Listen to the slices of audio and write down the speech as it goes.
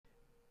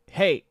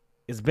Hey,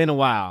 it's been a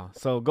while.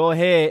 So go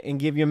ahead and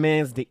give your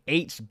mans the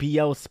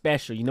HBO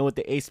special. You know what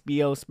the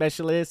HBO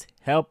special is?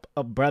 Help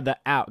a brother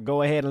out.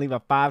 Go ahead and leave a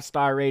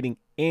 5-star rating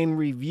and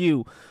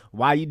review.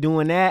 While you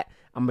doing that,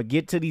 I'm going to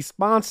get to these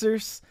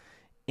sponsors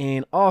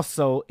and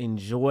also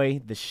enjoy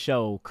the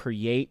show.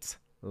 Create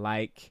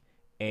like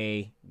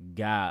a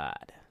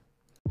god.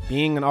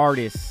 Being an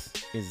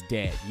artist is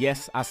dead.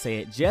 Yes, I say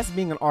it. Just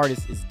being an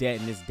artist is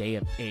dead in this day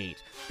of age.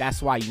 That's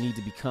why you need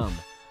to become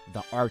the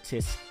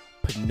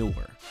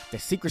artistpreneur. The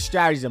secret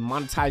strategies of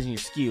monetizing your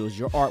skills,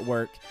 your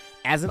artwork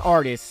as an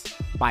artist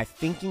by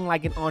thinking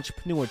like an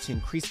entrepreneur to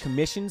increase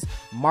commissions,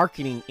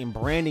 marketing, and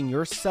branding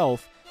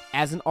yourself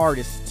as an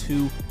artist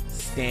to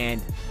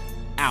stand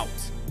out.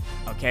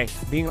 Okay,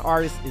 being an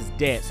artist is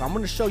dead. So I'm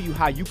going to show you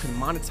how you can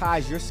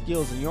monetize your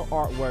skills and your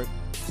artwork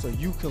so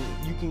you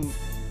can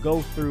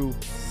go through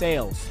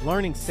sales,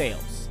 learning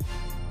sales,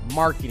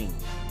 marketing,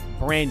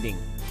 branding,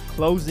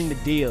 closing the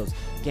deals,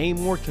 gain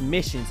more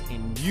commissions,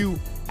 and you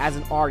as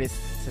an artist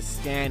to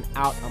stand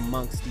out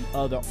amongst the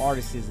other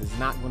artists is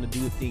not going to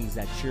do things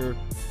that you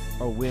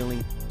are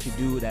willing to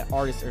do, that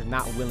artists are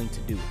not willing to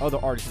do, other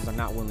artists are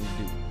not willing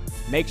to do.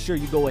 Make sure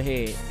you go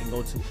ahead and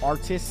go to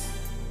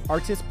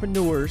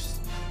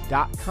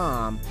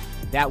artistpreneurs.com.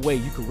 That way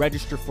you can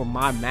register for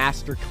my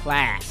master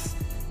class,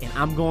 and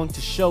I'm going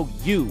to show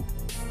you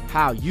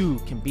how you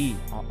can be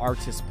an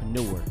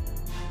artistpreneur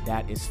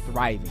that is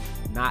thriving,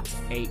 not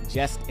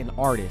just an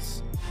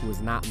artist who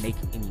is not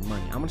making any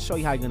money. I'm going to show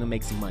you how you're going to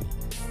make some money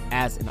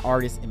as an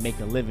artist and make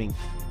a living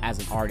as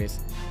an artist,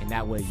 and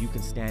that way you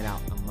can stand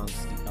out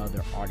amongst the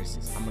other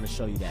artists. I'm going to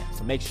show you that.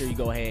 So make sure you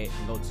go ahead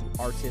and go to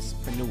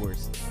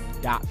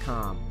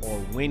artistpreneurs.com or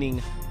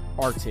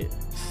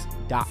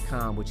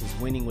winningartists.com, which is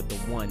winning with the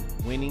one,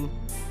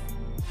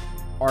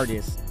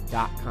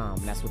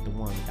 winningartist.com. That's with the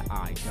one with the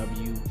I,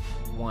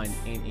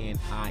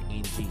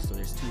 W1NNING. So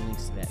there's 2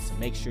 links to that. So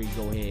make sure you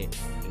go ahead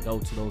and go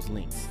to those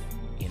links,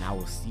 and I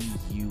will see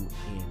you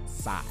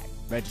inside.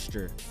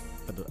 Register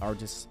for the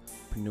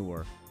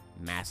Artistpreneur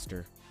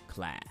Master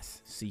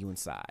Class. See you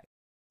inside.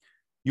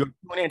 You're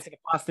going in to take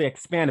a pause to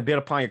expand a bit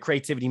upon your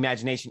creativity,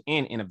 imagination,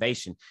 and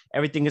innovation.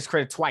 Everything is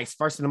created twice.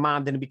 First in the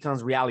mind, then it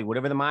becomes reality.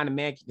 Whatever the mind of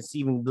man can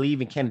conceive and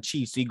believe and can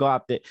achieve. So you go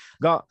out there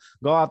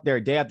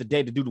day after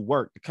day to do the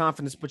work. The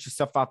confidence, put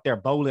yourself out there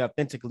boldly,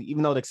 authentically,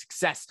 even though the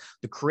success,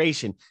 the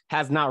creation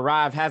has not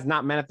arrived, has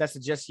not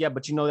manifested just yet.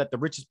 But you know that the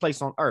richest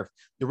place on earth,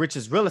 the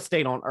richest real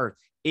estate on earth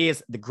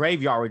is the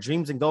graveyard, where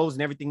dreams and goals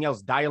and everything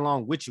else die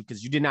along with you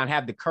because you did not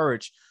have the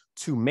courage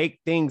to make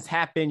things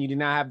happen. You did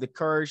not have the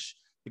courage,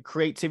 the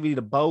creativity,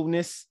 the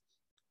boldness,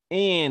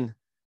 and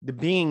the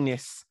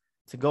beingness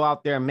to go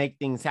out there and make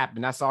things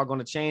happen. That's all going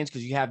to change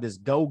because you have this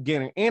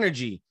go-getter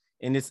energy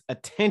and this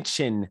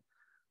attention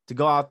to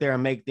go out there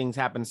and make things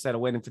happen instead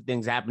of waiting for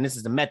things to happen. This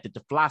is the method,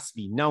 the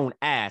philosophy known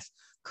as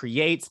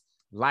create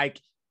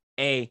like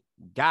a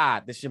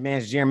god. This is your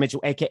man, Jaron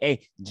Mitchell, aka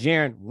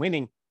Jaron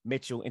Winning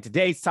Mitchell. And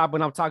today's topic,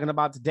 what I'm talking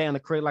about today on the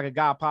Create Like a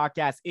God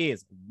podcast,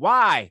 is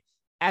why,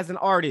 as an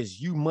artist,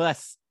 you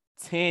must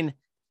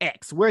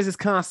 10X. Where's this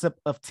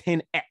concept of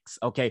 10X?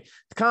 Okay,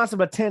 the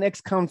concept of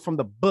 10X comes from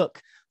the book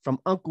from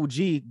Uncle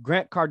G,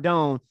 Grant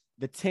Cardone,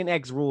 the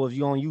 10X rule. If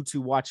you're on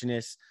YouTube watching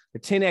this, the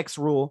 10X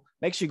rule,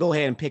 make sure you go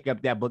ahead and pick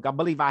up that book. I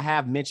believe I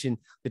have mentioned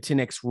the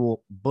 10X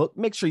rule book.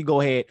 Make sure you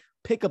go ahead,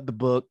 pick up the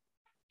book,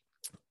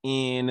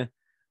 and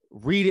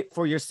read it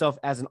for yourself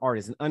as an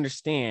artist and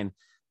understand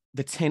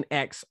the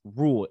 10X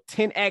rule.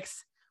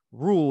 10X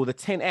rule, the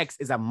 10X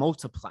is a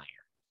multiplier.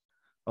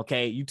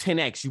 Okay, you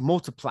 10X, you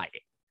multiply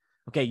it.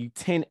 Okay, you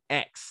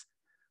 10X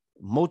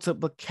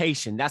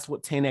multiplication. That's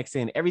what 10X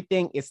in.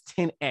 Everything is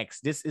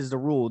 10X. This is the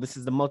rule. This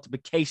is the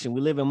multiplication.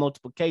 We live in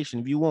multiplication.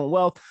 If you want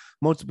wealth,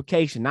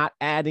 multiplication, not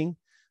adding.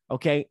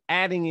 Okay,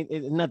 adding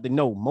is nothing.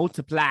 No,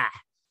 multiply.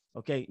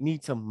 Okay,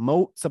 need to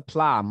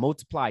multiply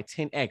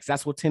 10X.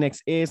 That's what 10X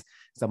is.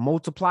 It's a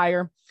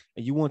multiplier,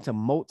 and you want to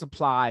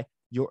multiply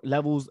your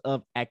levels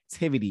of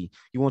activity.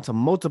 You want to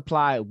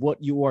multiply what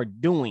you are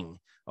doing.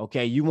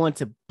 Okay, you want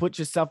to put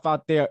yourself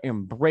out there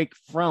and break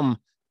from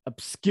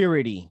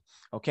obscurity.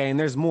 Okay, and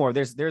there's more.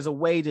 There's a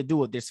way to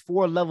do it. There's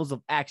 4 levels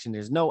of action.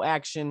 There's no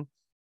action.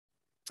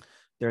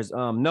 There's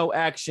no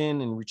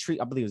action and retreat.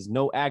 I believe there's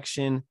no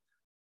action,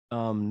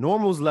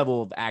 normal's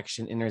level of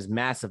action, and there's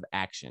massive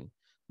action.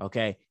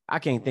 Okay, I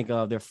can't think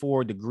of. There are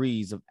 4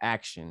 degrees of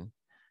action.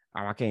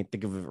 I can't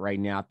think of it right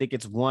now. I think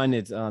it's one.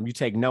 It's you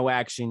take no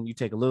action, you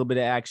take a little bit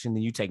of action,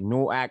 then you take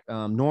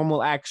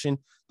normal action,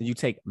 then you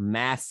take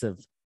massive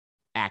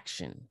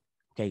action.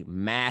 Okay,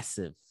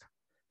 massive.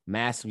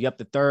 Yep,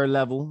 the 3rd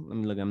level.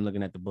 I'm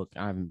looking at the book.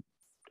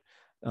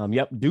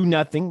 Yep, do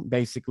nothing,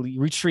 basically.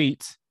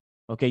 Retreat.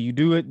 Okay, you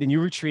do it, then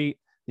you retreat,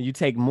 then you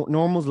take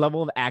normal's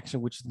level of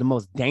action, which is the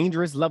most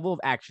dangerous level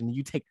of action. Then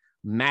you take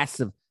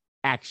massive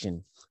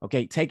action.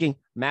 Okay, taking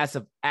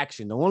massive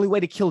action. The only way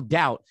to kill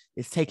doubt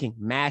is taking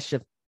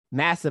massive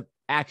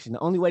action. The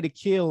only way to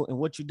kill and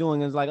what you're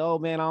doing is like, oh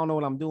man, I don't know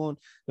what I'm doing.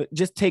 But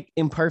just take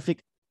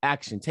imperfect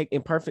action. Take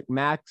imperfect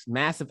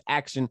massive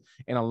action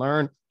and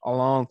learn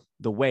along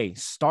the way.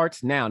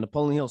 Starts now.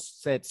 Napoleon Hill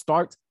said,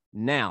 start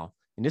now.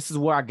 And this is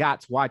where I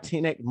got to why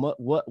 10x,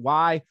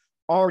 why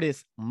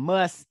artists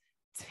must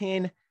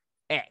 10x.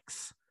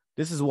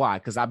 This is why,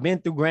 because I've been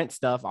through Grant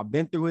stuff. I've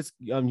been through his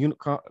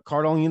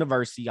Cardone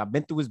University. I've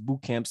been through his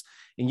boot camps.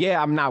 And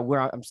yeah,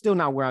 I'm still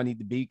not where I need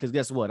to be, because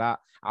guess what?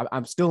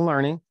 I'm still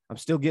learning. I'm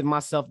still getting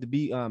myself to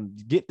be,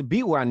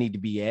 where I need to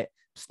be at.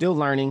 Still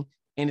learning.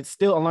 And it's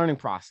still a learning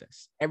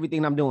process.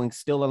 Everything I'm doing is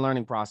still a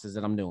learning process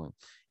that I'm doing.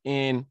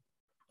 And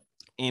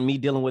me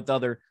dealing with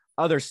other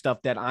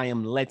stuff that I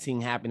am letting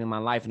happen in my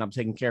life, and I'm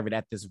taking care of it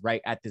at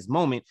this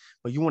moment.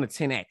 But you want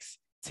to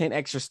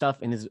 10x your stuff,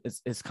 and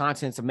his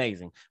content's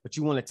amazing, but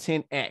you want to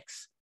 10x.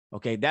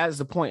 Okay, that is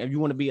the point. If you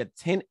want to be a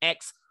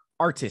 10x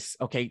artist,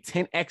 okay,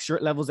 10x your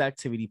levels of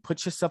activity,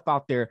 put yourself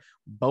out there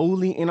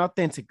boldly and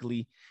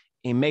authentically,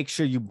 and make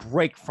sure you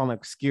break from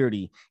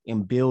obscurity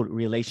and build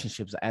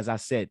relationships. As I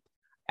said,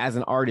 as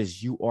an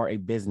artist, you are a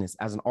business.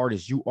 As an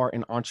artist, you are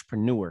an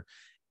entrepreneur.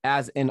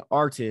 As an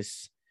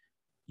artist,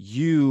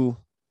 you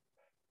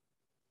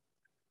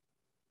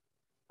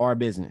are a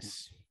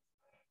business.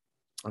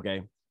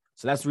 Okay.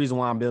 So that's the reason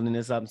why I'm building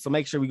this up. So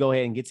make sure we go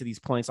ahead and get to these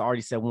points. I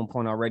already said one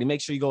point already.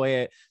 Make sure you go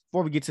ahead,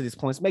 before we get to these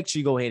points, make sure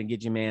you go ahead and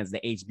get your man's the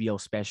HBO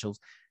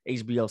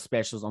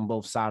specials on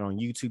both sides, on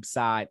YouTube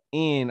side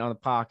and on the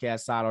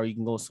podcast side, or you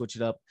can go switch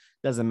it up.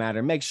 Doesn't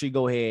matter. Make sure you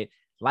go ahead,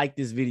 like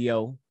this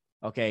video.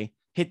 Okay.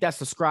 Hit that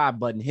subscribe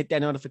button, hit that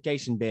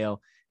notification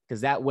bell,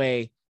 because that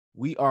way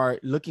we are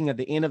looking at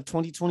the end of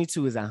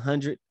 2022 is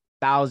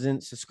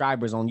 100,000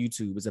 subscribers on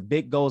YouTube. It's a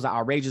big goal, it's an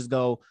outrageous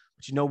goal.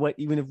 But you know what?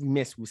 Even if we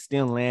miss, we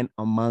still land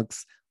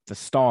amongst the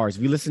stars.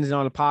 If you listen to it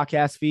on the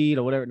podcast feed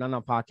or whatever,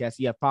 not podcast,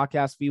 you have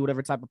podcast feed,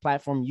 whatever type of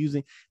platform you're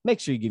using, make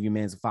sure you give your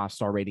man's a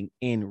 5-star rating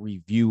and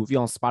review. If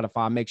you're on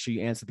Spotify, make sure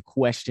you answer the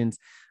questions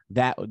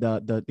that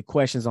the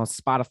questions on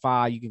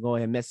Spotify. You can go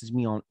ahead and message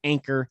me on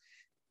Anchor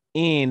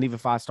and leave a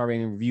 5-star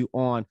rating and review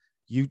on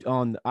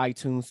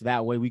iTunes. So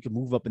that way we can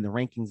move up in the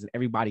rankings and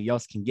everybody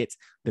else can get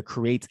the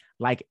create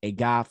like a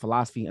God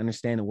philosophy,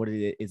 understanding what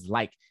it is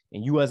like.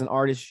 And you as an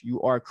artist,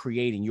 you are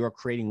creating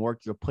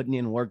work, you're putting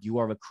in work, you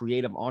are a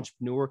creative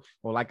entrepreneur,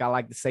 or like I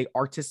like to say,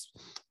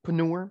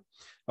 artistpreneur.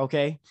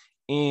 Okay.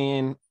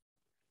 And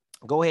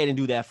go ahead and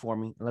do that for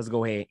me. Let's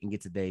go ahead and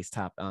get today's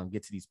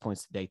get to these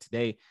points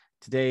today.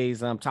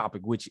 Today's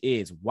topic, which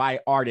is why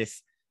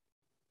as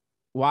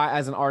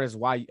an artist,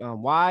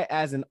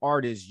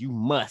 you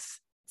must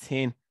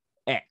 10x.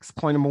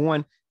 Point number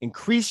 1,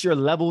 increase your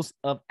levels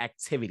of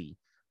activity.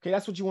 Okay,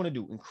 that's what you want to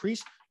do.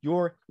 Increase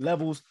your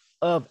levels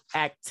of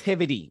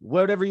activity,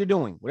 whatever you're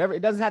doing, whatever.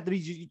 It doesn't have to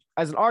be,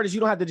 as an artist, you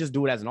don't have to just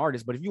do it as an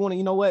artist, but if you want to,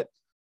 you know what?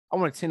 I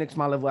want to 10x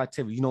my level of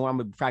activity. You know what? I'm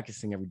going to be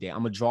practicing every day.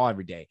 I'm going to draw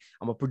every day.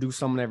 I'm going to produce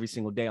something every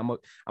single day. I'm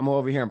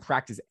over here and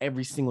practice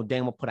every single day.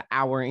 I'm going to put an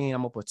hour in.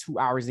 I'm going to put 2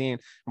 hours in.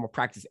 I'm going to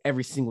practice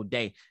every single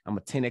day. I'm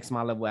going to 10x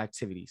my level of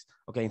activities.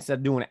 Okay. Instead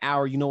of doing an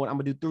hour, you know what? I'm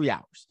going to do 3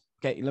 hours.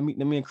 Okay. Let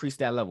me increase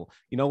that level.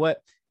 You know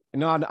what? You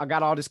know, I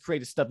got all this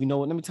creative stuff. You know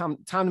what? Let me time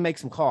to make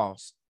some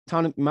calls.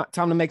 Time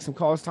to make some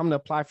calls. Time to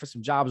apply for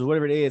some jobs or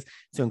whatever it is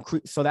to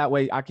increase. So that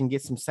way I can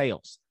get some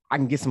sales. I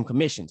can get some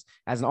commissions.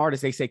 As an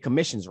artist, they say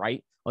commissions,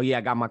 right? Oh yeah,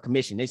 I got my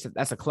commission. They said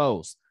that's a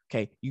close.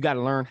 Okay. You got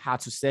to learn how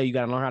to sell. You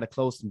got to learn how to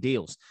close some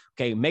deals.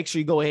 Okay. Make sure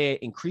you go ahead,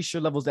 increase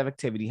your levels of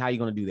activity. How are you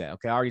going to do that?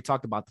 Okay. I already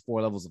talked about the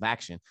 4 levels of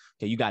action.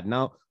 Okay. You got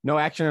no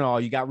action at all.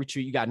 You got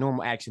retreat. You got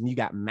normal action. You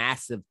got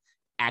massive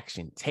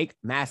action. Take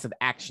massive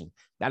action.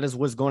 That is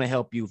what's going to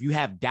help you. If you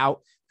have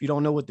doubt, if you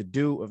don't know what to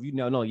do, if you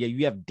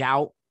you have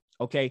doubt.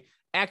 Okay.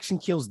 Action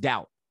kills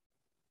doubt.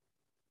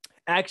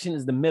 Action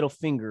is the middle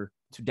finger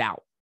to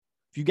doubt.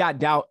 If you got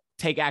doubt,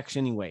 take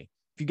action anyway.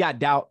 If you got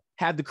doubt,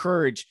 have the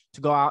courage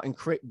to go out and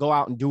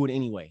do it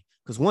anyway.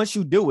 Because once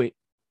you do it,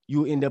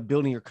 you end up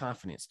building your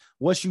confidence.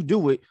 Once you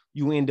do it,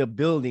 you end up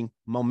building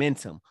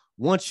momentum.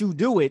 Once you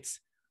do it,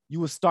 you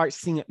will start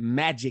seeing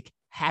magic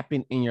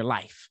happen in your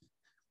life.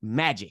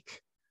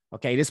 Magic.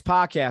 Okay, this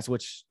podcast,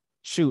 which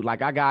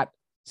like I got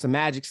some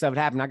magic stuff that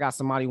happened. I got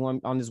somebody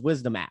on this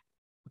Wisdom app.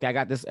 Okay, I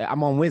got this.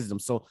 I'm on Wisdom.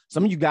 So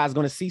some of you guys are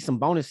going to see some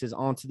bonuses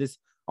onto this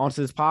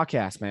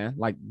podcast, man.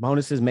 Like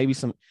bonuses, maybe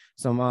some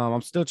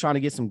I'm still trying to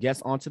get some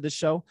guests onto the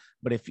show,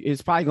 but if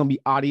it's probably going to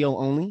be audio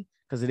only,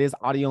 because it is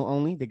audio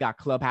only. They got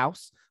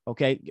Clubhouse.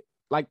 Okay.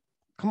 Like,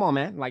 come on,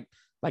 man. Like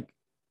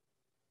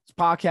it's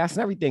podcasts and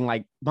everything,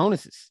 like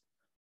bonuses.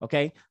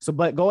 Okay. So,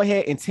 but go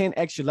ahead and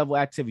 10x your level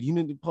of activity. You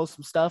need to post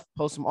some stuff,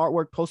 post some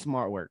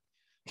artwork.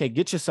 Okay.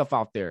 Get yourself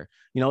out there.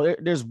 You know,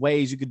 there's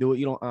ways you could do it.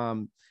 You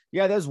don't,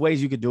 there's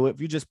ways you could do it.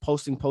 If you're just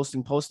posting,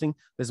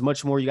 there's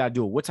much more you got to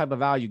do. What type of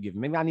value you give?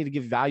 Maybe I need to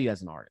give value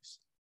as an artist.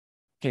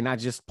 Okay, not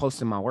just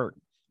posting my work,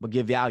 but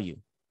give value.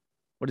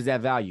 What is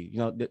that value? You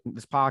know,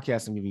 this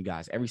podcast I'm giving you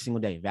guys every single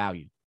day,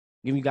 value.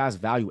 Giving you guys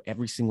value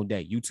every single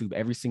day. YouTube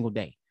every single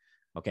day.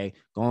 Okay,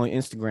 go on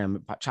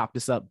Instagram, chop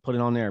this up, put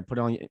it on there, put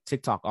it on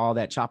TikTok, all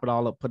that, chop it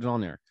all up, put it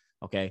on there.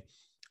 Okay,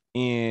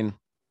 and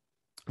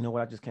you know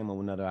what? I just came up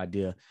with another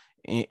idea.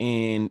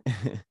 And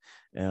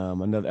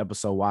another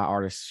episode,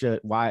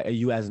 why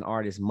you as an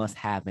artist must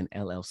have an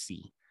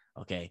LLC.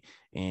 Okay.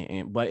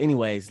 But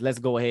anyways, let's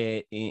go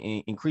ahead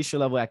and increase your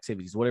level of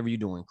activities. Whatever you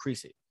do,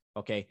 increase it.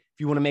 Okay. If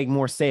you want to make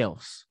more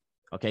sales,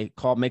 okay,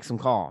 make some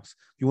calls.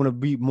 If you want to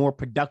be more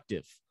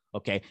productive,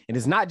 okay. And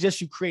it's not just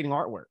you creating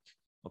artwork.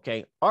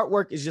 Okay.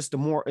 Artwork is just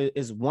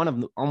one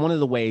of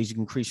the ways you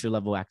can increase your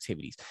level of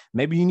activities.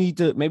 Maybe you need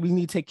to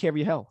take care of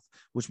your health,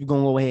 which we're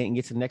going to go ahead and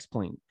get to the next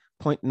point.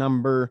 Point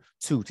number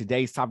 2,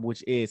 today's topic,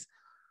 which is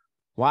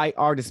why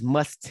you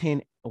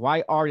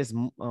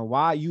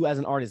as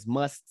an artist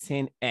must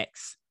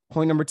 10x.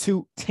 Point number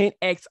 2,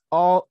 10x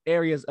all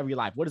areas of your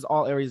life. What is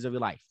all areas of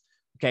your life?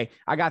 Okay,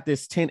 I got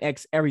this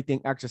 10x everything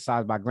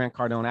exercise by Grant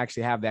Cardone. I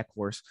actually have that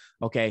course.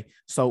 Okay,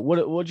 so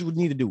what you would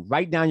need to do?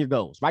 Write down your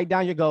goals. Write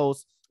down your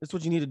goals. That's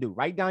what you need to do.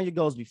 Write down your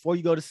goals before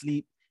you go to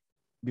sleep.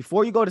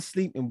 Before you go to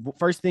sleep, and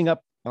first thing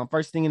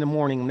in the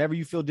morning, whenever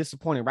you feel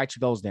disappointed, write your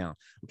goals down.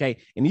 Okay,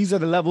 and these are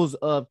the levels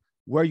of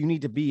where you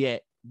need to be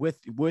at with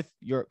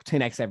your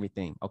 10x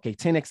everything. Okay,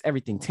 10x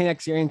everything.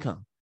 10x your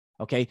income.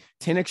 Okay,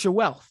 10x your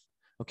wealth.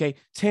 Okay,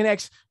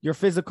 10x your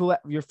physical,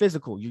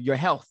 your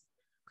health.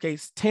 Okay,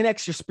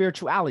 10x your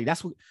spirituality.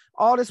 That's what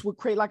all this would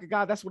create like a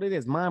God. That's what it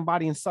is, mind,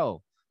 body, and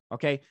soul.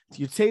 Okay, so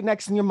you're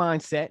 10x in your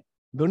mindset.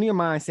 Building your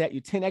mindset.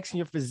 You're 10x in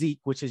your physique,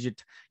 which is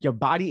your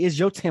body is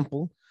your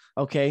temple.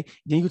 Okay,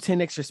 then you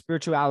 10x your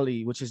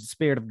spirituality, which is the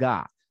spirit of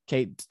God.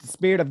 Okay, the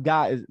spirit of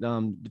God is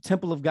the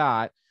temple of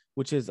God,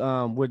 which is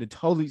where the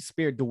Holy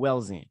Spirit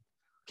dwells in.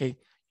 Okay,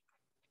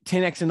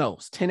 10x in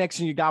those, 10x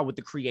in your God with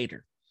the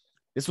Creator.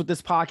 This is what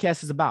this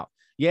podcast is about.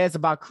 Yeah, it's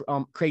about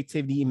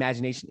creativity,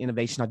 imagination,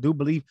 innovation. I do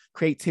believe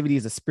creativity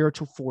is a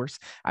spiritual force.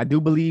 I do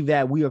believe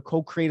that we are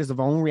co-creators of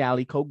our own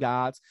reality,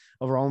 co-gods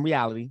of our own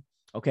reality.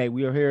 Okay,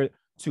 we are here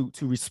to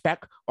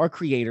respect our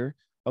Creator.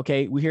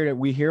 Okay,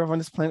 we're here on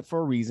this planet for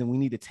a reason. We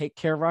need to take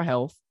care of our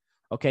health.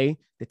 Okay,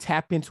 to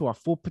tap into our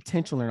full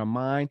potential in our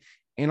mind,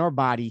 in our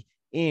body,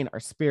 in our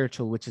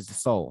spiritual, which is the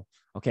soul.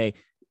 Okay,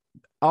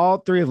 all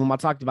 3 of them. I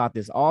talked about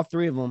this. All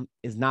 3 of them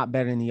is not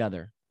better than the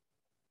other.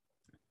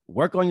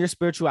 Work on your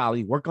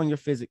spirituality, work on your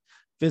physical,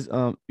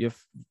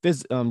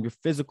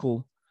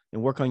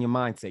 and work on your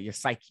mindset, your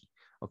psyche.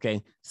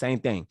 Okay, same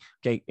thing.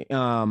 Okay,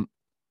 income,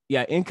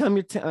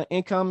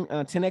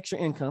 10x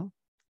your income.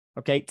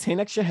 Okay,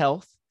 10x your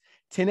health,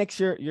 10x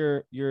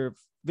your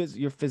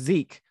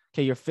physique.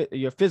 Okay,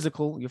 your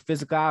physical, your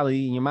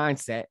physicality, and your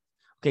mindset.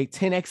 Okay,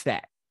 10x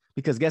that,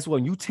 because guess what?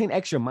 When you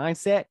 10x your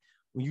mindset,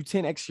 when you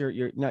 10x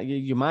your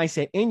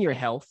mindset and your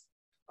health,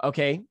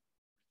 okay.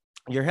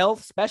 Your health,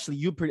 especially,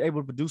 you're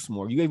able to produce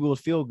more. You're able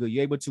to feel good.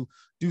 You're able to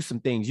do some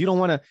things. You don't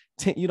want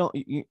to.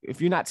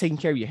 If you're not taking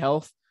care of your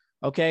health,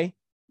 okay,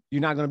 you're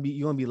gonna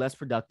be less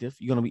productive.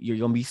 You're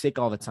gonna be sick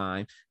all the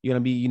time. You're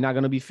not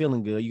gonna be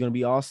feeling good. You're gonna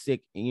be all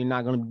sick, and you're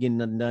not gonna be getting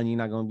nothing done. You're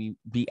not gonna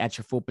be at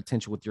your full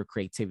potential with your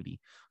creativity.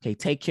 Okay,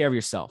 take care of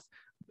yourself.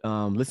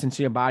 Listen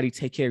to your body.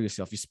 Take care of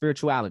yourself. Your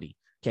spirituality.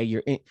 Okay,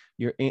 you're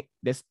in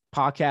this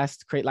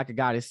podcast. Create Like a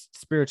God is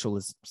spiritual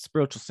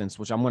sense,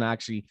 which I'm gonna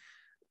actually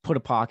put a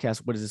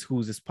podcast. What is this?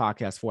 Who's this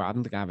podcast for? I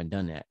don't think I haven't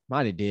done that.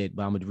 Might have did,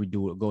 but I'm going to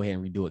redo it. Go ahead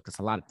and redo it because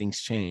a lot of things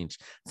change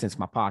since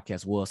my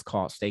podcast was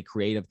called Stay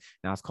Creative.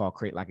 Now it's called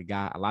Create Like a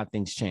God. A lot of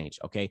things change.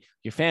 Okay.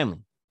 Your family.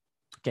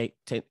 Okay.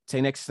 Take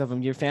next stuff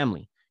from your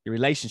family, your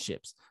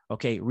relationships.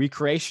 Okay.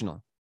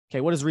 Recreational.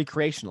 Okay. What is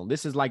recreational?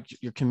 This is like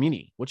your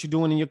community. What you're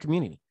doing in your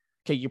community.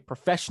 Okay. You're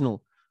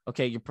professional.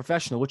 Okay. You're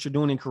professional. What you're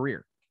doing in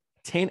career.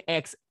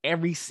 10x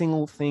every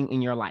single thing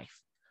in your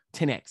life.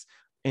 10x.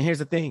 And here's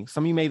the thing.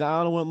 Some of you may,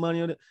 I don't want money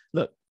on it.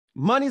 Look,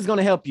 money's going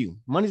to help you.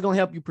 Money's going to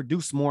help you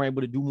produce more,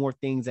 able to do more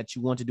things that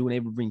you want to do and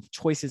able to bring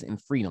choices and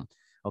freedom.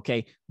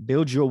 Okay.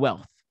 Build your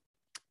wealth.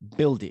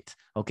 Build it.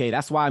 Okay.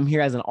 That's why I'm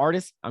here as an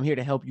artist. I'm here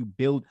to help you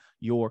build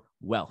your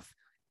wealth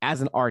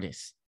as an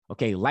artist.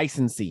 Okay.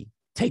 Licensee.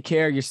 Take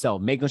care of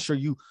yourself, making sure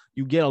you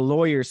get a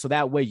lawyer so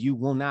that way you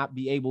won't have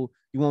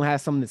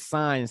something to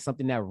sign,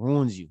 something that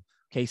ruins you.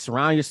 Okay.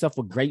 Surround yourself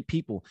with great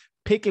people.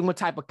 Picking what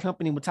type of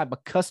company, what type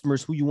of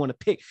customers, who you want to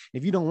pick.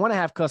 If you don't want to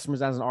have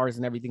customers as an artist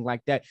and everything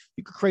like that,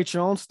 you could create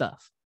your own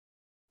stuff.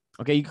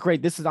 Okay, you can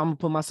create. I'm gonna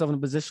put myself in a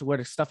position where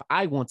the stuff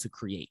I want to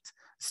create,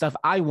 stuff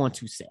I want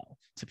to sell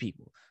to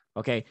people.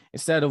 Okay,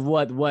 instead of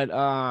what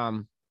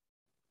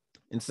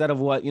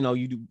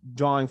you do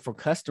drawing for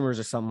customers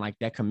or something like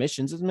that,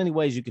 commissions. There's many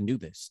ways you can do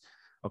this.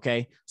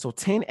 Okay, so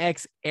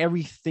 10x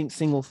everything,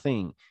 single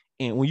thing,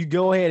 and when you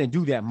go ahead and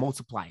do that,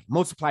 multiply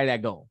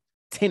that goal,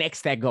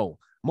 10x that goal,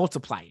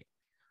 multiply it.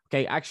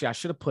 Okay, actually, I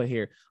should have put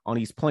here on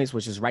these points,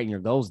 which is writing your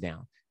goals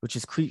down, which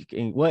is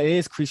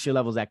increase your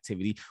levels of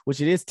activity, which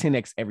it is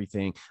 10x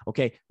everything.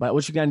 Okay, but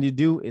what you're going to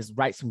do is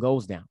write some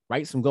goals down,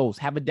 write some goals,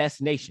 have a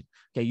destination.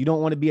 Okay, you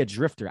don't want to be a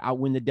drifter,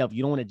 outwin the devil.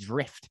 You don't want to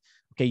drift.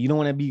 Okay, you don't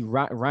want to be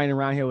riding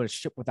around here with a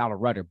ship without a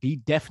rudder. Be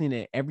definite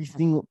in every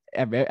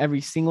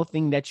single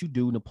thing that you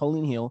do.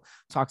 Napoleon Hill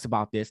talks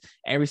about this.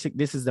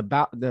 This is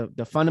about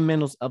the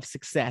fundamentals of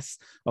success.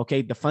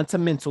 Okay, the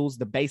fundamentals,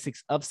 the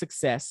basics of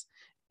success.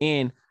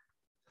 And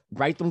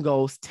write them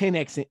goals,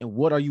 10x it, and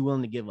what are you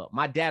willing to give up?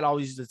 My dad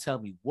always used to tell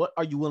me, what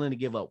are you willing to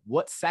give up?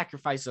 What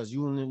sacrifices are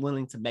you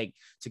willing to make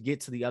to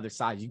get to the other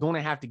side? You're going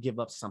to have to give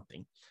up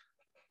something.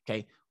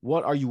 Okay.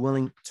 What are you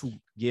willing to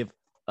give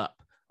up?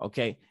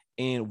 Okay.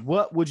 And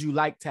what would you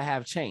like to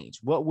have changed?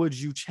 What would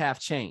you have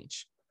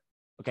changed?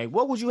 Okay.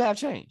 What would you have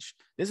changed?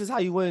 This is how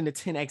you willing to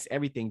 10x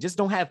everything. Just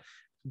don't have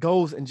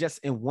goals and just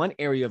in one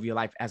area of your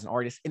life as an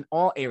artist, in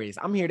all areas.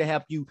 I'm here to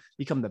help you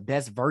become the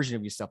best version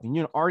of yourself. And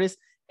you're an artist.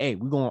 Hey,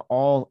 we're going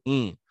all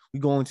in. We're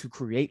going to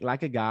create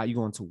like a guy.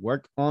 You're going to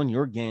work on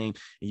your game,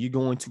 and you're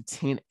going to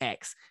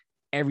 10x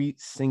every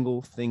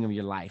single thing of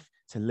your life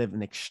to live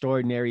an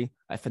extraordinary,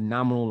 a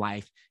phenomenal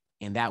life.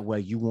 And that way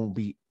you won't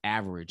be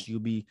average. You'll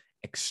be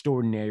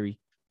extraordinary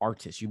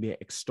artist. You'll be an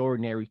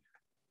extraordinary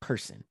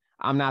person.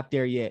 I'm not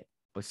there yet,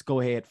 but let's go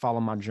ahead, follow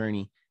my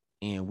journey.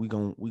 And we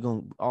gonna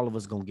all of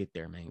us gonna get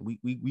there, man.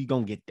 We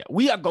gonna get there.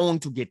 We are going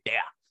to get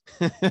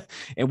there.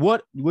 And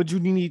what do you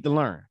need to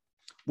learn?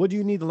 What do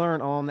you need to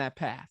learn on that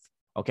path?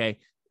 Okay.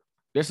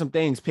 There's some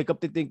things. Pick up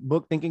the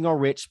book, Think and Grow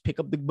Rich. Pick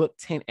up the book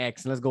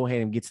 10X. And let's go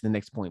ahead and get to the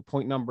next point.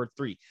 Point number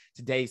 3,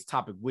 today's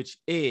topic, which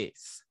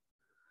is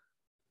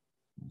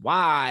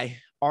why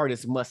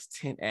artists must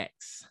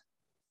 10X.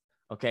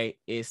 Okay.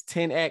 Is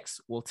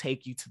 10X will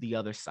take you to the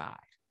other side.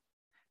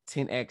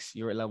 10X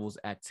your levels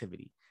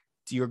activity.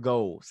 To your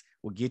goals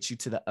will get you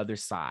to the other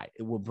side.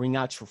 It will bring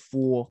out your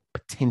full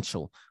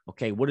potential.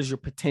 Okay. What is your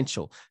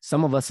potential?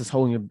 Some of us is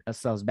holding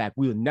ourselves back.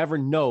 We will never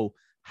know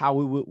how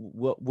we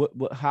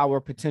would, how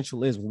our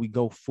potential is when we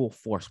go full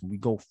force, when we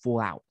go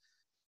full out.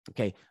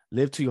 Okay.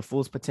 Live to your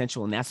fullest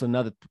potential. And that's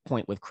another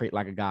point with Create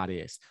Like a God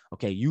is,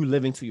 okay, you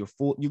living to your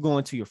full, you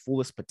going to your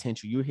fullest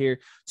potential. You're here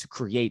to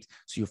create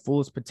to your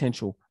fullest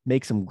potential,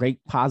 make some great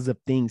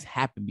positive things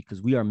happen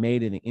because we are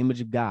made in the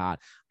image of God.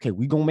 Okay.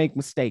 We're going to make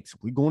mistakes.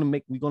 We're going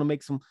to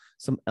make some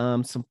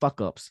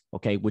fuck ups.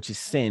 Okay. Which is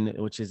sin,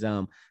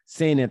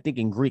 sin, I think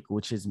in Greek,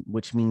 which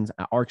means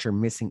an archer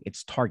missing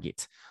its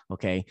target.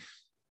 Okay.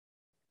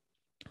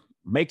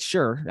 Make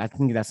sure, I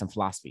think that's some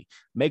philosophy.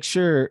 Make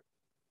sure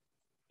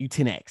you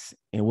 10X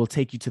and we'll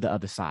take you to the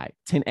other side.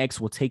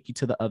 10X will take you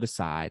to the other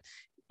side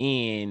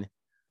and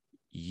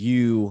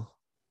you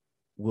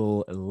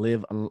will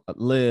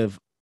live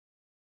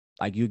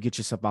like you get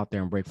yourself out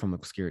there and break from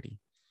obscurity.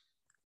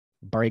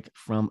 Break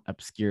from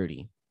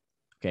obscurity.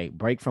 Okay.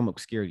 Break from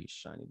obscurity.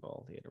 Shiny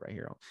ball head right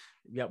here.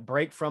 Yeah.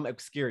 Break from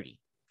obscurity.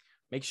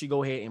 Make sure you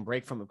go ahead and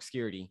break from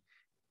obscurity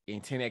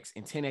in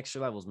 10X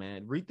your levels,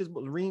 man. Read this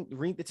book,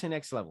 read the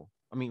 10X level.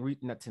 I mean,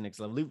 read not 10X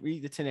level,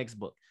 read the 10X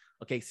book.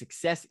 Okay,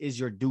 success is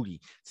your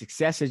duty.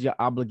 Success is your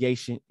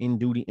obligation in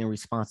duty and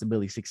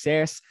responsibility.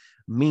 Success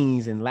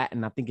means in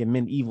Latin, I think in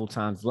medieval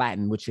times,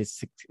 Latin, which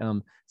is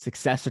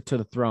successor to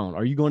the throne.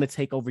 Are you going to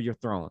take over your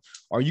throne?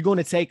 Are you going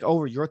to take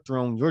over your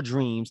throne, your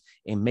dreams,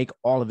 and make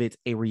all of it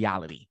a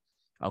reality?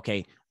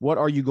 Okay, what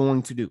are you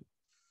going to do?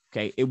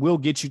 Okay, it will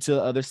get you to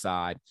the other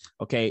side.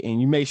 Okay,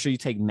 and you make sure you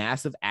take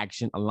massive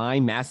action,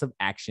 align massive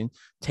action,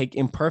 take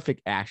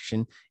imperfect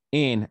action,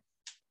 and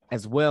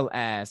as well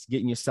as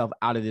getting yourself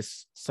out of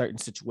this certain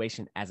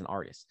situation as an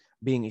artist,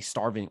 being a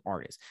starving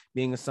artist,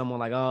 being someone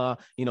like,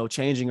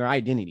 changing your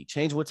identity,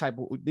 change what type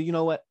of, you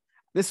know what?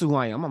 This is who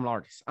I am. I'm an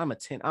artist. I'm a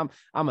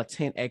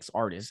 10X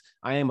artist.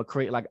 I'm an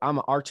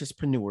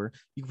artistpreneur.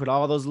 You can put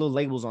all those little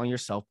labels on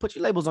yourself. Put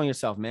your labels on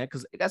yourself, man.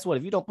 Because guess what?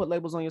 If you don't put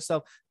labels on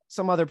yourself,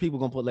 some other people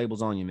going to put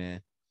labels on you,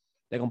 man.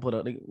 They're going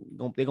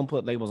to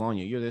put labels on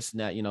you. You're this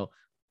and that,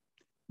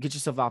 get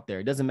yourself out there.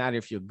 It doesn't matter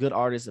if you're a good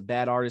artist, a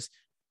bad artist.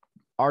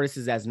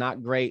 Artists that's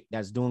not great,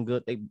 that's doing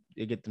good, they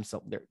get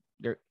themselves,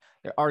 they're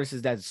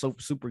artists that's so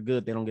super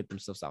good, they don't get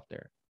themselves out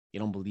there. They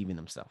don't believe in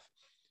themselves.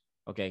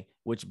 Okay,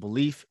 which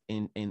belief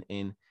in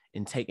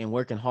taking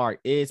working hard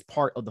is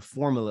part of the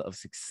formula of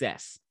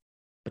success.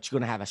 But you're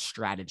gonna have a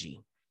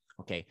strategy.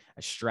 Okay,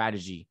 a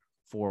strategy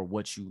for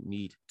what you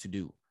need to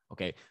do.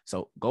 Okay,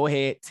 so go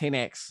ahead,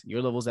 10X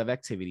your levels of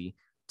activity,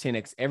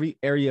 10X every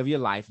area of your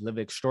life, live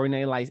an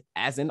extraordinary life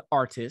as an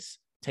artist.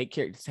 Take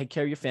care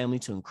of your family,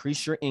 to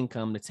increase your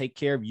income, to take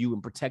care of you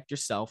and protect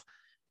yourself,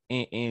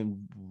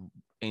 and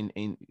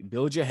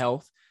build your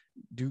health.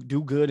 Do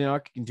good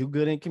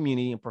in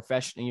community and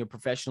in your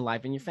professional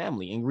life and your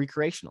family and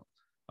recreational.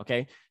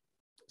 Okay,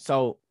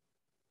 so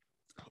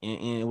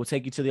and it will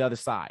take you to the other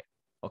side.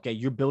 Okay,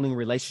 you're building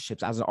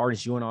relationships as an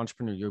artist. You're an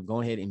entrepreneur. You're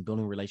going ahead and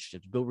building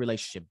relationships.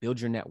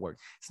 Build your network.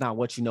 It's not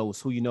what you know,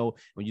 it's who you know.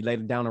 When you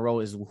later down the road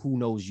is who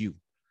knows you.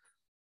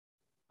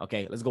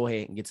 Okay, let's go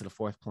ahead and get to the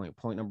fourth point.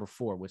 Point number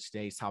 4, which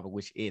today's topic,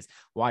 which is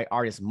why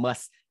artists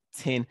must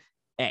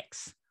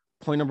 10X.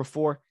 Point number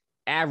 4,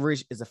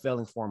 average is a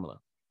failing formula.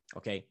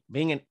 Okay,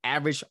 being an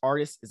average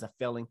artist is a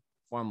failing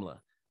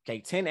formula.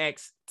 Okay,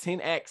 10X.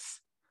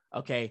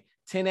 Okay,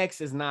 10X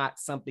is not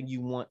something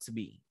you want to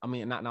be. I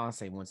mean, not I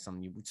say want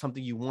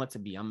something you want to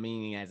be. I'm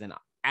meaning as an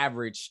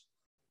average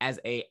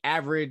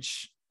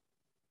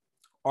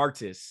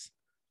artist,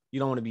 you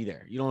don't want to be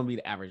there. You don't want to be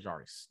the average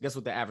artist. Guess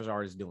what the average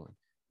artist is doing?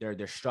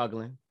 They're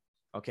struggling.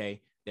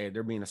 Okay.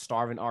 They're being a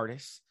starving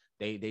artist.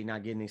 They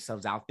not getting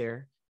themselves out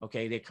there.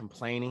 Okay. They're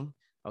complaining.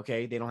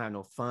 Okay, they don't have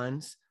no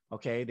funds.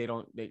 Okay, they're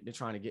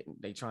trying to get,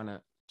 they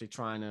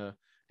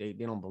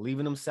don't believe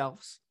in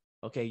themselves.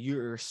 Okay,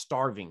 you're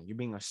starving. You're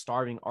being a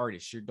starving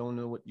artist. You don't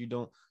know what you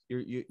don't.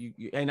 You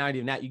and not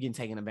even that, you're getting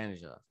taken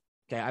advantage of.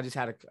 Okay, I just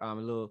had a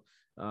little.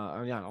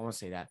 I don't want to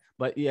say that,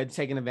 but yeah,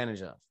 taken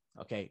advantage of.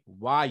 Okay,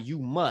 why you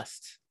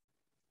must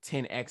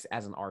 10x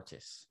as an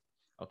artist.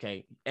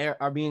 Okay,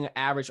 or being an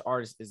average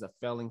artist is a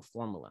failing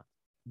formula.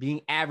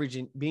 Being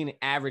an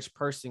average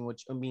person,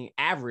 being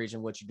average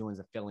in what you're doing is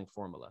a failing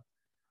formula.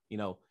 You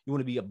know, you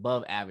want to be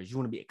above average. You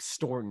want to be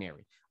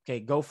extraordinary.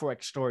 Okay, go for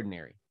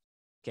extraordinary.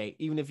 Okay,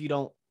 even if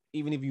you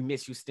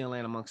miss, you still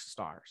land amongst the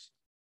stars.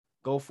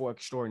 Go for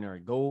extraordinary.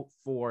 Go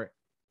for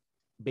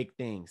big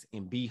things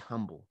and be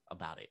humble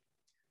about it.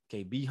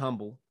 Okay, be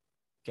humble.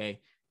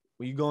 Okay,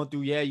 when you're going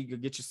through, yeah, you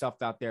can get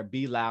yourself out there.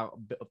 Be loud.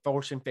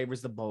 Fortune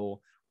favors the bold.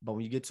 But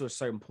when you get to a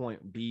certain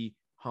point, be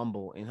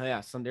humble. And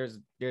yeah,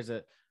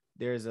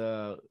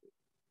 I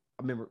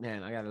remember,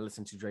 man, I got to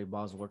listen to Dre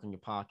Balls and work on your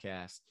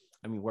podcast.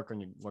 I mean, work on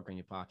your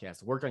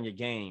podcast, work on your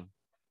game.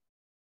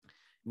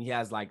 And he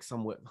has like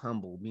somewhat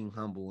being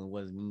humble and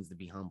what it means to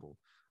be humble.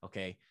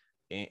 Okay.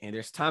 And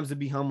there's times to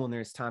be humble and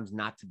there's times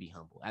not to be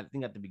humble. I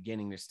think at the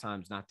beginning, there's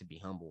times not to be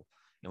humble.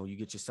 You know, you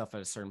get yourself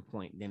at a certain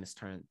point, then it's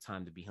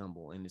time to be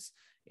humble.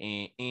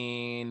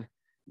 And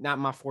not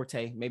my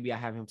forte. Maybe I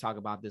have him talk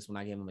about this when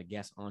I get him a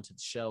guest onto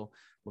the show,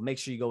 but make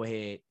sure you go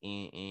ahead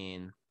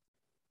and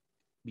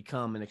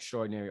become an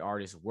extraordinary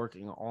artist,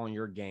 working on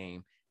your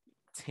game,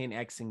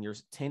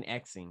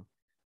 10xing,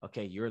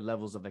 okay, your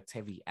levels of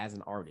activity as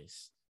an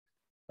artist,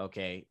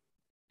 okay,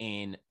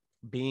 and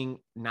being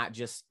not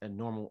just a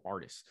normal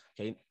artist,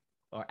 okay,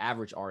 or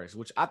average artist,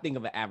 which I think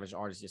of an average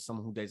artist as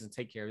someone who doesn't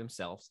take care of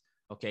themselves,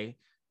 okay,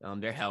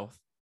 their health,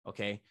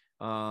 okay,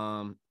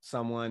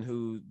 someone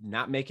who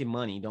not making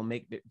money,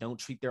 don't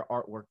treat their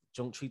artwork,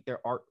 don't treat their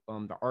art,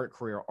 the art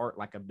career, art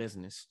like a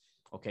business,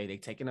 okay, they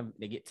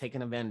get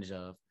taken advantage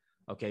of.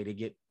 Okay, they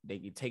get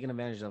taken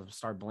advantage of,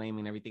 start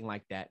blaming, everything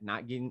like that,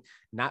 not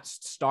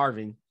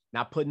starving,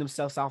 not putting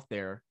themselves out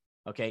there.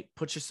 Okay,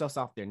 put yourselves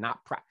out there, not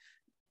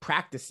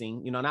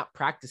practicing, not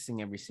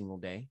practicing every single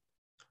day.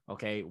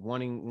 Okay,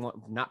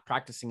 not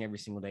practicing every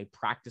single day.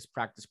 Practice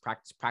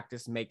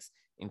makes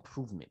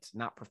improvement,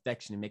 not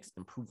perfection. It makes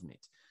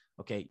improvement.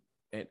 Okay,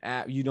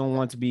 you don't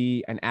want to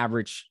be an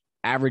average.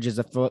 Average is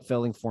a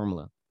failing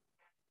formula.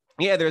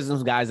 Yeah, there's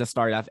those guys that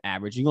started off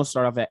average. You're gonna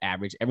start off at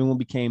average. Everyone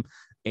became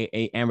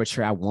a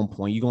amateur at one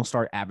point. You're gonna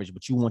start average,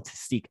 but you want to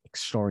seek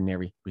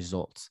extraordinary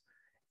results.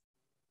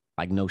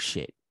 Like no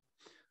shit.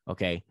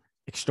 Okay.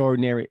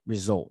 Extraordinary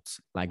results,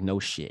 like no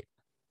shit.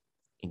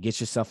 And get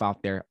yourself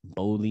out there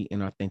boldly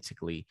and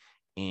authentically.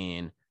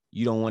 And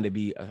you don't want to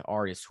be an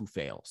artist who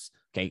fails.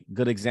 Okay.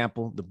 Good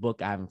example. The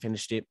book, I haven't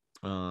finished it.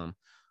 Art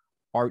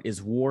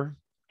is War.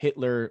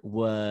 Hitler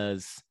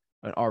was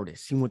an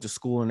artist. He went to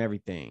school and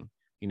everything.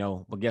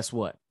 But guess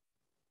what?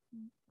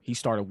 He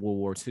started World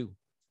War II.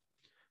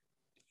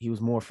 He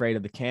was more afraid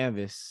of the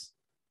canvas.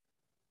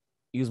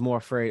 He was more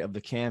afraid of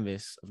the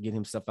canvas of getting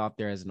himself out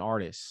there as an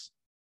artist.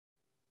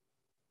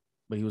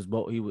 But he was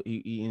both.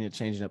 He ended up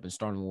changing up and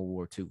starting World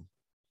War II.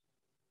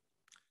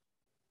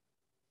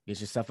 Get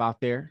yourself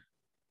out there,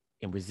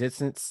 and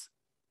resistance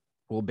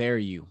will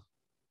bury you.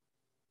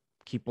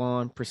 Keep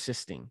on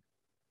persisting.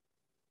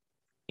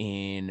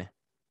 And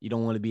you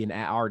don't want to be an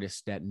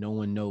artist that no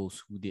one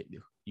knows who did.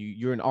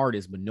 You're an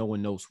artist, but no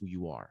one knows who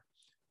you are.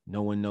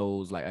 No one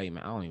knows, like, hey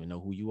man, I don't even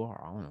know who you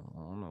are.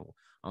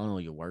 I don't know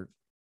your work.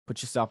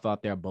 Put yourself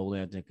out there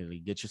boldly, authentically.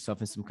 Get yourself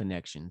in some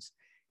connections,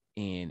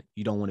 and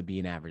you don't want to be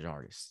an average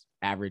artist.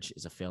 Average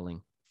is a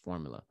failing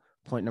formula.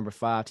 Point number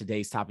 5,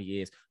 today's topic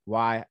is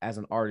why, as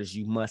an artist,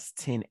 you must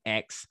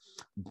 10x.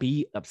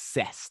 Be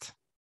obsessed.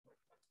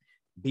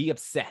 Be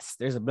obsessed.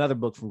 There's another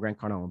book from Grant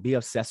Cardone. Be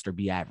obsessed or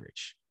be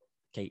average.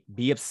 Okay,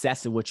 be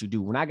obsessed with what you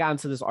do. When I got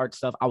into this art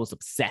stuff, I was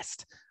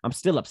obsessed. I'm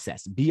still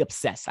obsessed. Be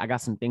obsessed. I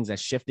got some things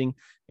that's shifting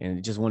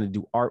and just want to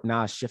do art.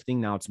 Now it's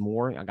shifting. Now it's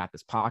more. I got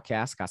this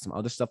podcast, got some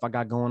other stuff I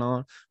got going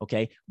on.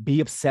 Okay, be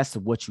obsessed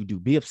with what you do.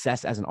 Be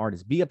obsessed as an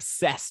artist. Be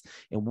obsessed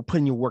and we're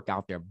putting your work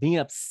out there. Be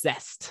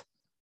obsessed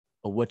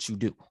with what you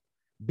do.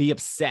 Be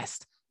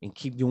obsessed and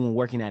keep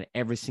working at it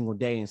every single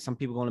day. And some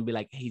people are going to be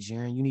like, hey,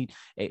 Jaron,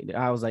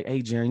 I was like,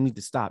 hey, Jaron, you need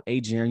to stop. Hey,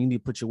 Jaron, you need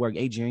to put your work.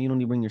 Hey, Jaron, you don't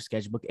need to bring your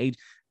sketchbook.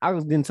 I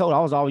was getting told I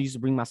was always used to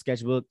bring my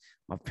sketchbook.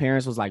 My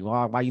parents was like,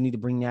 well, why you need to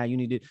bring that? You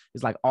need to,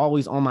 it's like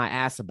always on my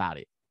ass about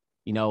it.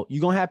 You're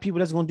going to have people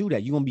that's going to do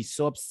that. You're going to be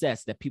so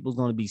obsessed that people's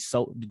going to be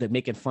they're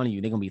making fun of you.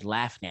 They're going to be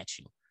laughing at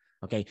you.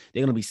 Okay.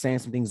 They're going to be saying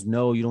some things.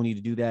 No, you don't need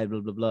to do that. Blah,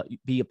 blah, blah.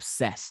 Be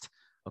obsessed.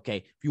 Okay.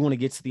 If you want to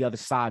get to the other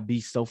side,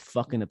 be so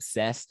fucking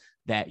obsessed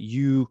that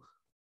your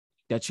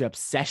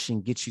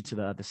obsession gets you to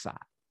the other side.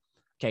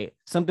 Okay.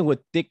 Something with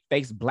Thick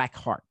Face Black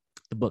Heart,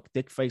 the book,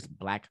 Thick Face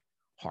Black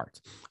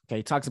Heart. Okay.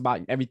 It talks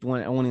about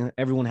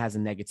everyone has a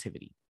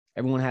negativity.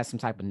 Everyone has some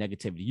type of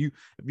negativity.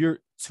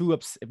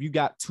 If you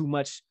got too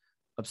much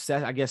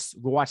obsessed, I guess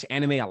we watch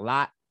anime a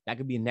lot. That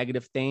could be a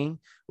negative thing,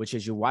 which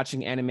is you're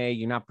watching anime,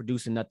 you're not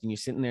producing nothing, you're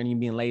sitting there and you're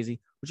being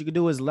lazy. What you could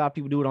do is a lot of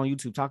people do it on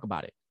YouTube, talk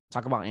about it.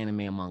 Talk about anime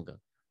and manga.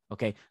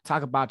 Okay.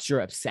 Talk about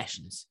your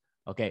obsessions.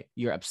 Okay.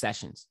 Your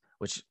obsessions,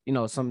 which, you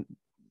know,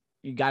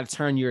 you got to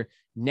turn your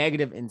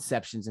negative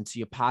inceptions into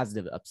your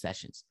positive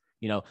obsessions.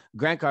 You know,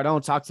 Grant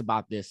Cardone talks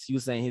about this. He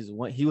was saying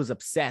he was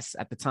obsessed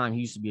at the time. He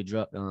used to be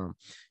he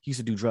used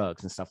to do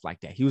drugs and stuff like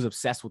that. He was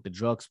obsessed with the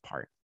drugs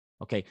part.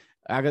 Okay.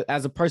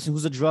 As a person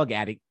who's a drug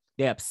addict,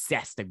 they're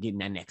obsessed of getting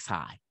that next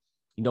high.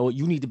 You know,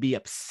 you need to be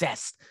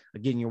obsessed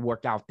of getting your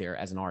work out there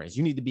as an artist.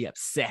 You need to be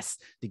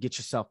obsessed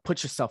to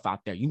put yourself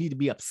out there. You need to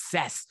be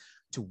obsessed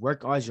to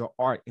work on your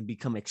art and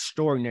become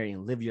extraordinary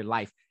and live your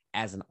life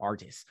as an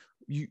artist.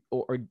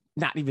 Or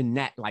not even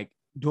that, like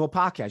do a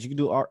podcast. You can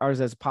do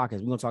artists as a podcast.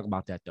 We're going to talk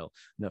about that though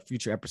in the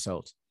future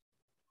episodes.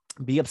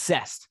 Be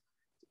obsessed.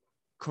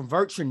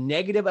 Convert your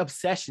negative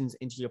obsessions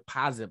into your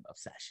positive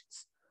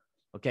obsessions.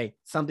 Okay.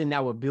 Something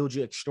that will build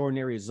you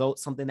extraordinary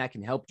results, something that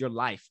can help your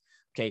life.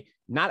 Okay.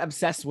 Not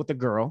obsessed with the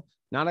girl,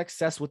 not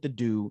obsessed with the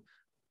dude.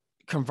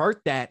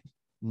 Convert that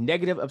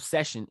negative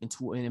obsession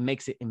and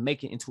make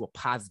it into a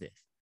positive.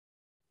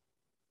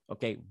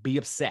 Okay. Be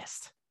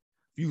obsessed.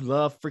 If you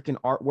love freaking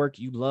artwork,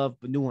 you love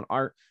doing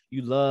art,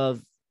 you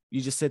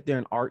just sit there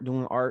and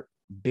doing art,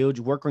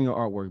 work on your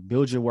artwork,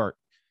 build your work.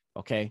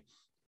 Okay.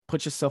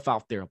 Put yourself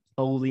out there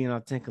boldly and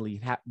authentically,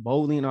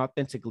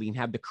 and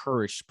have the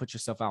courage to put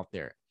yourself out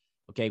there.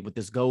 Okay. With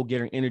this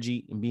go-getter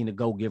energy and being a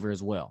go-giver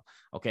as well.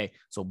 Okay.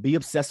 So be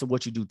obsessed with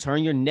what you do.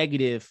 Turn your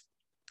negative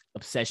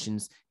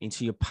obsessions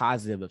into your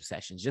positive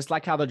obsessions. Just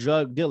like how the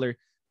drug dealer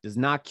does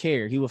not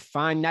care. He will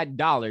find that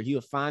dollar. He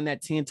will find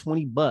that 10,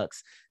 20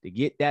 bucks to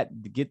get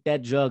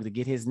that drug, to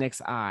get his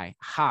next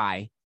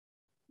high.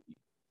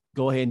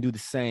 Go ahead and do the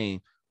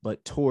same,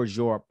 but towards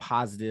your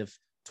positive,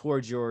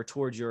 towards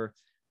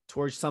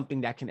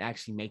something that can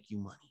actually make you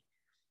money.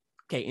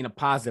 Okay. In a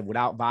positive,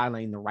 without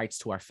violating the rights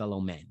to our fellow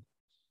men.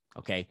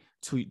 Okay.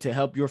 To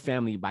help your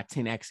family by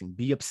 10xing,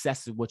 be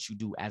obsessed with what you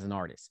do as an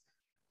artist.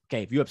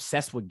 Okay. If you're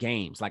obsessed with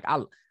games, like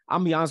I'll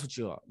be honest with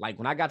you. Like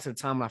when I got to the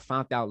time when I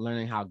found out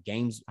learning how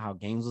games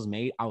was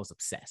made, I was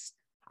obsessed.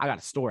 I got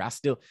a story.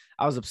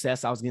 I was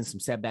obsessed. I was getting some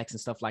setbacks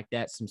and stuff like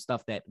that. Some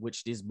stuff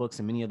which these books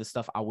and many other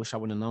stuff I wish I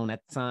would have known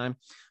at the time.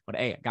 But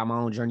hey, I got my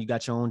own journey. You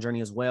got your own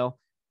journey as well.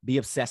 Be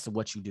obsessed with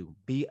what you do.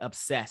 Be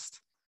obsessed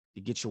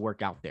to get your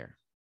work out there.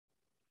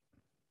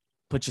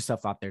 Put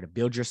yourself out there to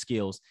build your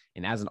skills.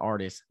 And as an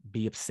artist,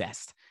 be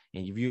obsessed.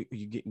 And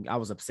I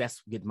was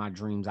obsessed with getting my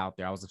dreams out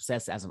there. I was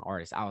obsessed as an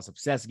artist. I was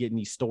obsessed getting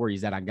these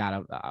stories that I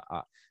got.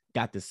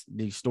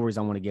 These stories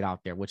I want to get out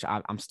there, which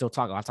I'm still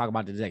talking. I talk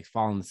about it today,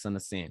 Falling the Son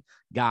of Sin,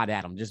 God,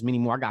 Adam, just many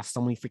more. I got so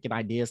many freaking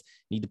ideas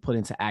need to put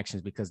into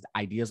actions because the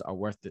ideas are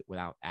worth it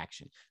without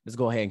action. Let's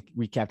go ahead and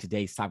recap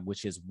today's topic,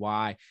 which is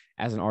why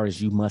as an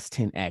artist, you must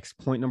 10x.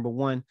 Point number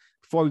one,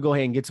 before we go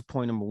ahead and get to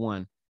point number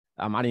one,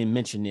 I didn't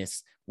mention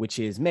this, which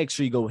is make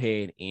sure you go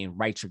ahead and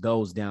write your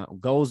goals down.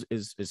 Goals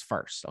is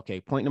first.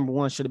 Okay. Point number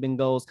one should have been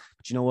goals,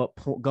 but you know what?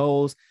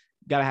 Goals,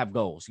 you got to have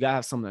goals. You got to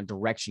have some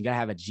direction. You got to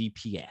have a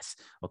GPS.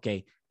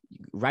 Okay.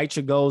 Write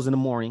your goals in the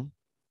morning.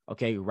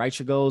 Okay. Write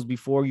your goals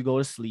before you go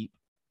to sleep.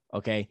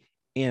 Okay.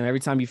 And every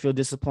time you feel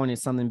disappointed,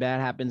 something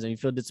bad happens and you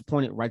feel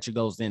disappointed, write your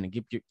goals in and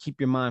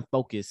keep your mind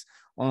focused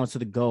onto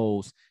the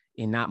goals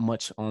and not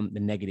much on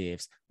the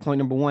negatives. Point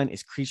number one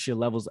is increase your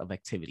levels of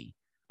activity.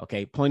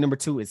 Okay. Point number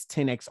two is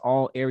 10x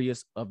all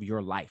areas of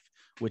your life,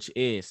 which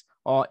is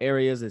all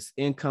areas is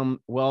income,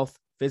 wealth,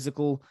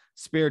 physical,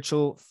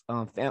 spiritual,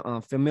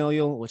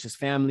 familial, which is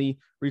family,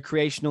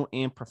 recreational,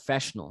 and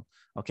professional.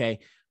 Okay.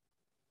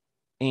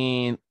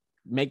 And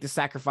make the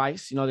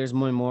sacrifice. You know, there's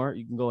more and more.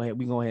 You can go ahead.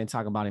 We can go ahead and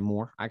talk about it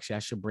more.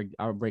 Actually,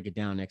 I'll break it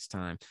down next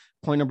time.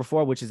 Point number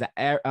four, which is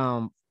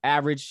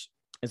average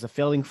is a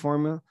failing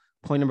formula.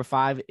 Point number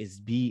five is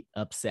be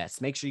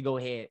obsessed. Make sure you go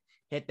ahead,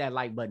 hit that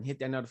like button, hit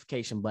that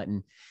notification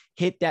button,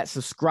 hit that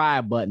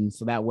subscribe button.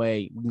 So that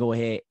way we can go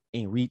ahead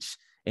and reach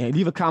and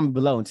leave a comment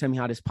below and tell me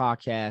how this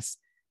podcast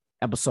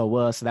episode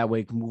was. So that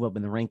way it can move up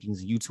in the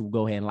rankings. YouTube,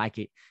 go ahead and like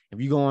it.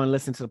 If you go on and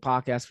listen to the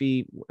podcast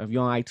feed, if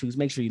you're on iTunes,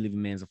 make sure you leave a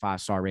man's a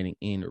 5-star rating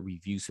and a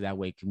review. So that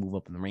way it can move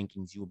up in the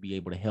rankings. You will be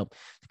able to help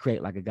to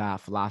create like a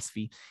God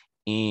philosophy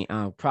and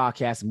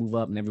podcast and move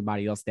up, and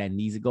everybody else that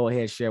needs it. Go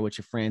ahead, share with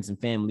your friends and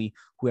family,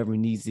 whoever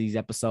needs these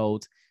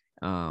episodes,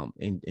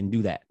 and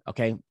do that.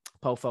 Okay.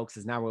 Poe, folks,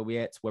 is not where we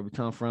at. It's where we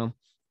come from.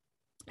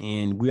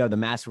 And we are the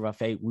master of our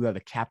fate. We are the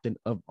captain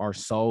of our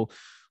soul.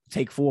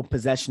 Take full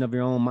possession of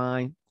your own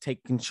mind.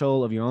 Take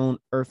control of your own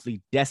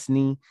earthly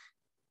destiny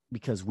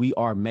because we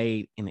are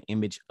made in the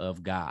image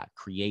of God.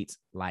 Create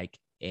like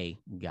a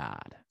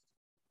God.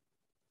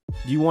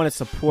 Do you want to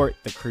support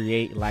the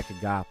Create Like a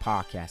God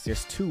podcast?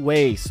 There's two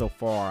ways so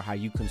far how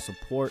you can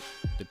support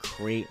the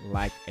Create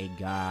Like a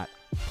God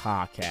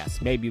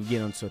podcast. Maybe you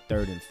get onto a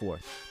third and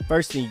fourth.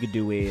 First thing you could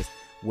do is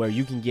where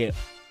you can get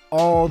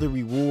all the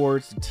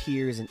rewards, the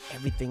tiers, and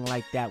everything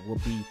like that will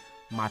be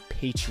my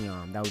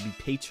Patreon. That would be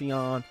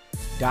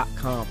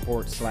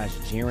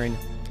patreon.com/Jaron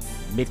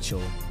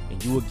Mitchell.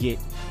 And you will get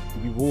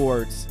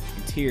rewards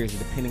and tiers,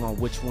 depending on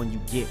which one you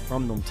get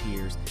from them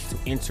tiers, to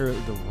enter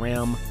the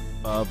realm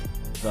of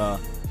the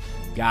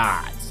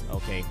gods.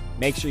 Okay.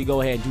 Make sure you go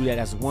ahead and do that.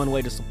 That's one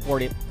way to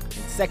support it. And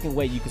second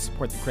way you can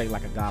support the Create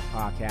Like a God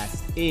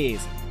podcast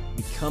is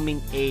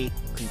becoming a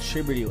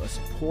contributor, a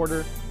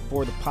supporter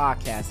for the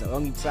podcast. The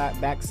only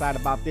backside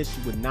about this,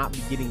 you would not be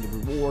getting the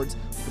rewards.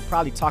 We could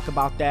probably talk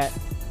about that,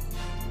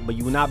 but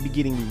you will not be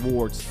getting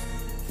rewards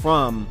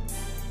from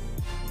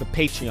the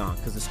Patreon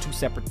because it's two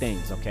separate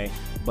things, okay?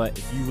 But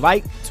if you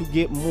like to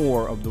get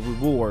more of the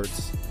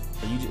rewards,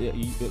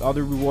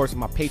 other rewards from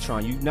my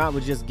Patreon, you not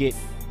would just get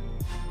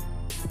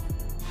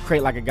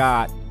Create Like a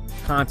God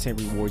content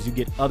rewards. You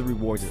get other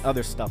rewards and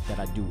other stuff that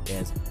I do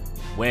as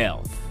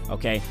well,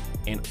 okay?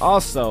 And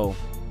also,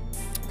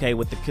 okay,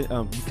 with the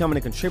becoming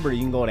a contributor,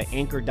 you can go to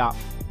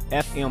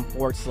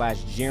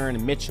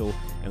anchor.fm/Jaron Mitchell,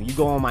 and when you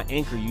go on my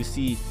Anchor, you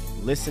see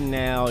listen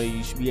now.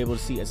 You should be able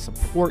to see a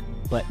support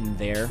button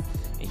there,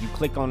 and you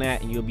click on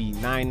that and you'll be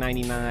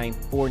 $9.99,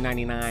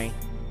 $4.99,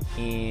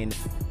 and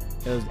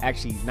it was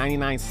actually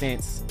 99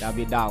 cents, that'll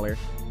be $1,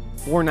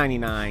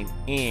 $4.99,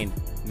 and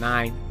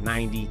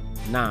 $9.99.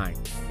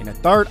 And the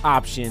third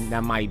option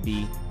that might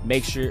be,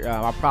 make sure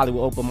I probably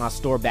will open my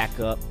store back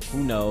up,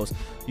 who knows.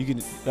 You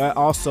can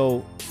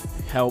also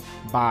help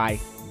by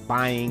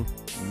buying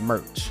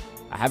merch.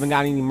 I haven't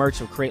got any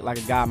merch of Create Like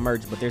a God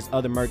merch, but there's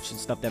other merch and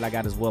stuff that I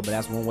got as well. But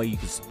that's one way you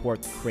can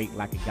support the Create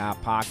Like a God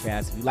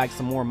podcast. If you like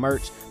some more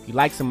merch, if you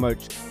like to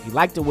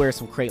wear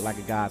some Create Like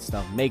a God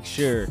stuff, make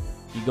sure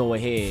you go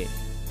ahead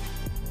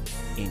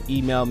and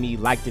email me,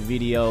 like the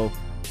video,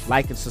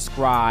 like and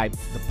subscribe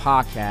the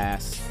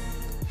podcast,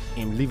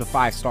 and leave a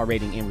 5-star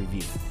rating and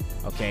review,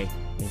 okay?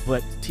 And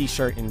put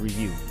t-shirt in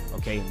review,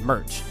 okay?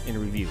 Merch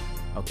in review,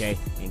 okay?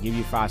 And give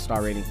you a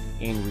 5-star rating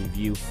and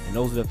review. And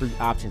those are the 3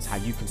 options how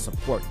you can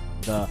support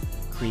the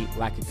Create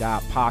Like a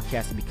God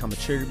podcast and become a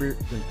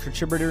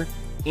contributor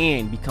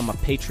and become a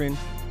patron,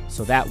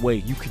 so that way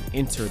you can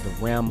enter the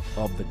realm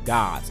of the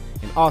gods.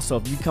 And also,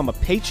 if you become a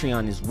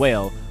Patreon as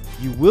well,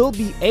 you will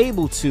be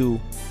able to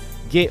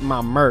get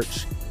my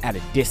merch at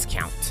a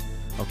discount,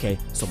 okay?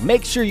 So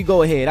make sure you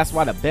go ahead. That's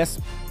why the best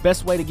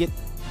way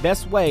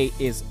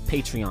is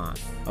Patreon,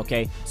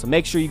 okay? So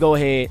make sure you go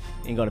ahead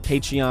and go to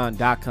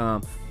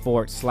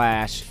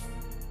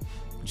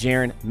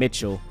patreon.com/Jaron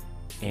Mitchell.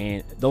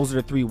 And those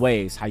are the 3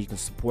 ways how you can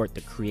support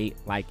the Create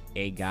Like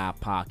a God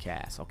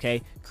podcast,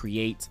 okay?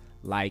 Create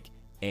Like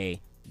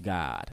a God.